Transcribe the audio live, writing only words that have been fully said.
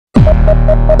Hey,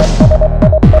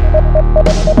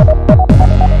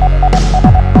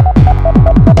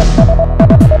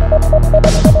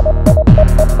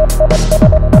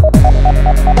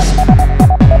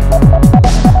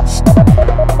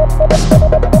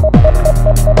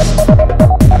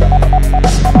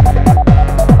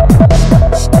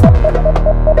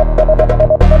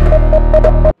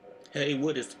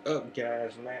 what is up,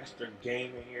 guys? Master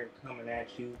Gamer here, coming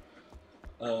at you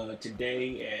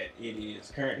today. It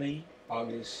is currently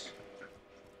August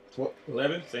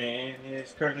 11th, and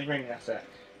it's currently raining outside.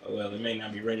 Well, it may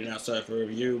not be raining outside for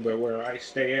you, but where I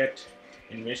stay at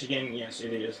in Michigan, yes,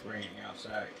 it is raining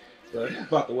outside. But enough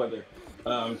about the weather.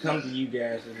 Come to you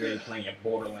guys today playing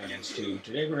Borderlands 2.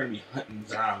 Today we're going to be hunting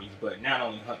zombies, but not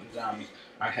only hunting zombies,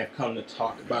 I have come to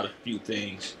talk about a few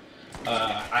things.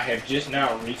 I have just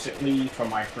now recently, from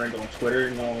my friend on Twitter,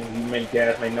 you many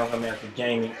guys may know him as the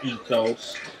Gaming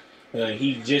Ethos.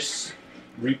 He just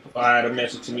replied a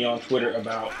message to me on Twitter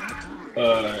about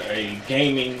a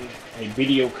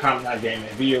video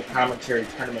commentary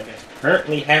tournament that's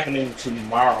currently happening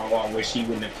tomorrow. I wish he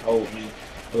wouldn't have told me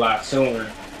a lot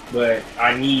sooner, but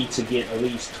I need to get at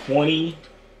least 20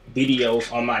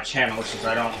 videos on my channel since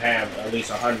I don't have at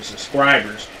least 100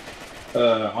 subscribers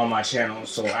on my channel,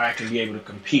 so I can be able to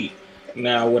compete.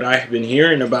 Now, what I've been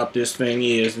hearing about this thing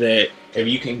is that if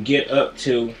you can get up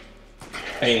to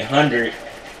 100,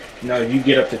 if you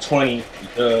get up to 20,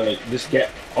 this get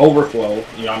Overflow,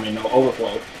 no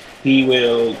Overflow, he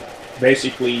will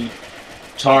basically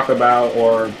talk about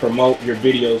or promote your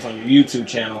videos on your YouTube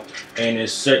channel, and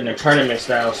it's set in a tournament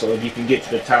style, so if you can get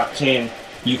to the top 10,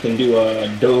 you can do a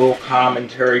dual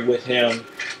commentary with him,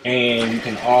 and you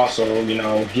can also,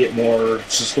 get more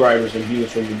subscribers and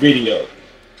views from your video.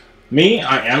 Me,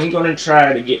 I am going to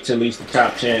try to get to at least the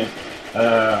top 10.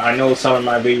 I know some of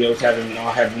my videos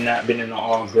have not been in the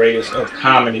all greatest of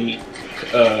comedy,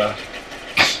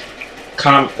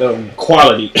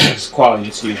 quality,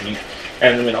 excuse me,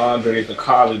 hasn't been all greatest of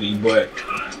quality, but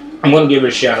I'm going to give it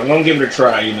a shot. I'm going to give it a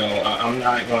try, I'm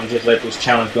not going to just let this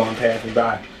challenge go and pass me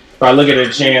by. If I look at a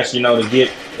chance, to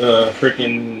get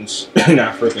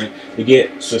to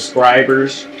get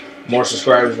subscribers, more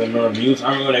subscribers and more views,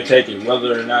 I'm going to take it,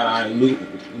 whether or not I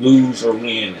lose or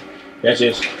win. That's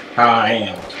just how I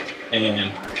am,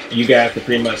 and you guys can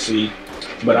pretty much see.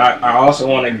 But I also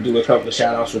want to do a couple of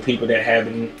shout outs for people that have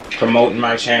been promoting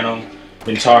my channel,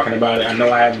 been talking about it. I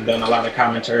know I haven't done a lot of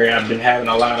commentary. I've been having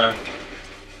a lot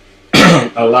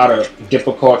of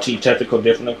technical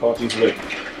difficulties with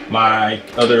my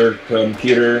other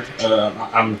computer.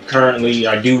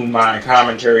 I do my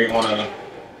commentary on a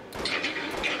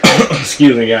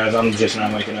excuse me guys, I'm just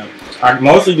not waking up. I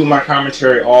mostly do my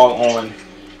commentary all on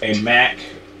a Mac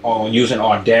or using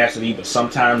Audacity, but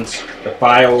sometimes the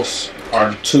files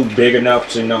are too big enough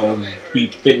to be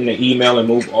fitting the email and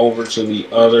move over to the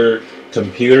other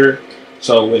computer.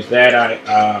 So with that, I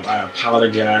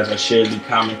apologize. I should be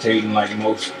commentating like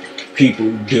most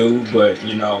people do, but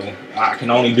I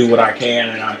can only do what I can,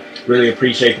 and I really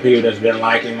appreciate the people that's been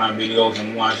liking my videos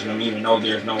and watching them, even though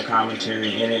there's no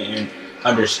commentary in it, and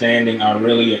understanding. I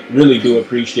really do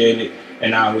appreciate it,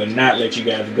 and I will not let you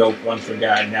guys go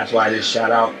unforgotten. That's why this shout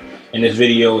out in this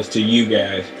video is to you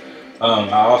guys.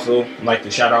 I also like to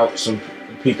shout out some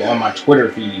people on my Twitter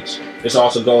feeds. This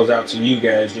also goes out to you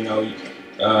guys.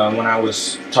 When I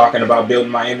was talking about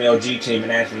building my MLG team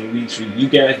and asking you to retweet, you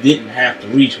guys didn't have to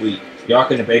retweet. Y'all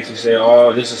can basically say,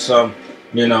 oh, this is some,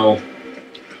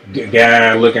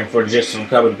 guy looking for just some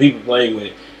couple of people to play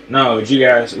with. No, you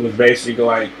guys was basically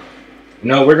like,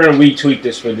 no, we're going to retweet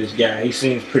this for this guy. He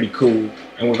seems pretty cool,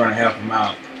 and we're going to help him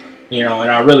out. And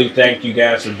I really thank you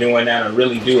guys for doing that. I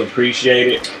really do appreciate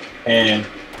it. And,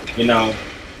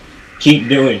 keep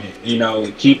doing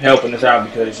it. Keep helping us out,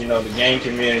 because, the game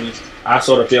community, I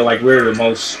sort of feel like we're the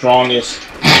most strongest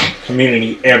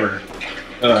community ever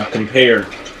compared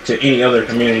to any other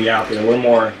community out there. We're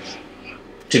more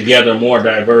together, more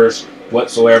diverse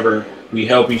whatsoever. We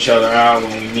help each other out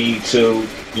when we need to,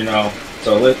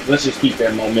 So let's just keep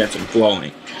that momentum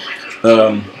flowing.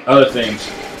 Other things,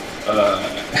 I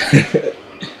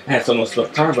had so much stuff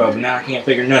to talk about, but now I can't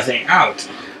figure nothing out.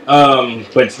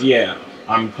 But yeah,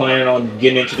 I'm planning on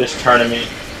getting into this tournament.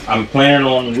 I'm planning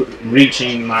on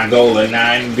reaching my goal of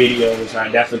 9 videos.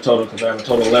 That's the total, because I have a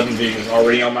total of 11 videos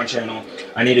already on my channel.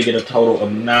 I need to get a total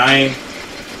of 9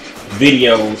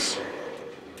 videos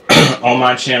on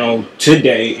my channel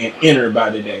today and enter by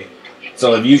today.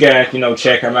 So if you guys,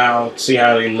 check them out, see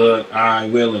how they look, I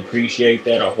will appreciate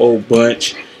that a whole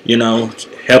bunch.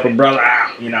 Help a brother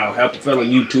out, help a fellow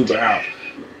YouTuber out.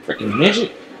 Freaking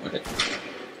midget. I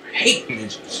hate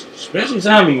midgets, especially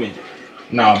zombie midgets.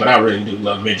 No, but I really do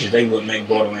love bitches. They would make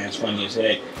Borderlands funny as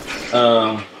heck.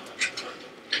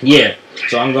 Yeah,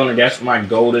 so that's my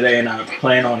goal today, and I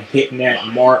plan on hitting that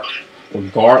mark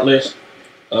regardless.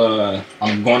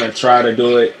 I'm gonna try to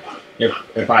do it.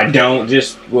 If I don't,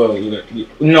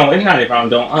 no, it's not if I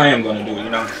don't. I am gonna do it. You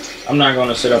know, I'm not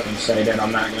gonna sit up and say that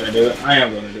I'm not gonna do it. I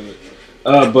am gonna do it.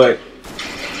 But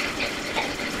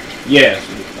yes.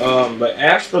 But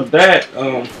as for that,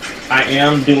 I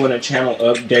am doing a channel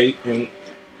update, and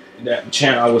that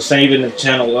channel I was saving the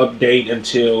channel update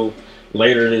until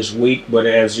later this week. But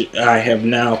as I have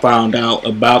now found out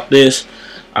about this,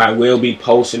 I will be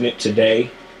posting it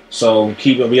today. So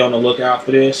be on the lookout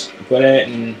for that,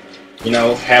 and you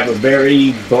know, have a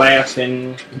very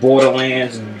blasting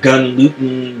Borderlands gun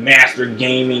looting master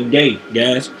gaming day,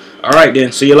 guys. All right,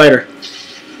 then. See you later.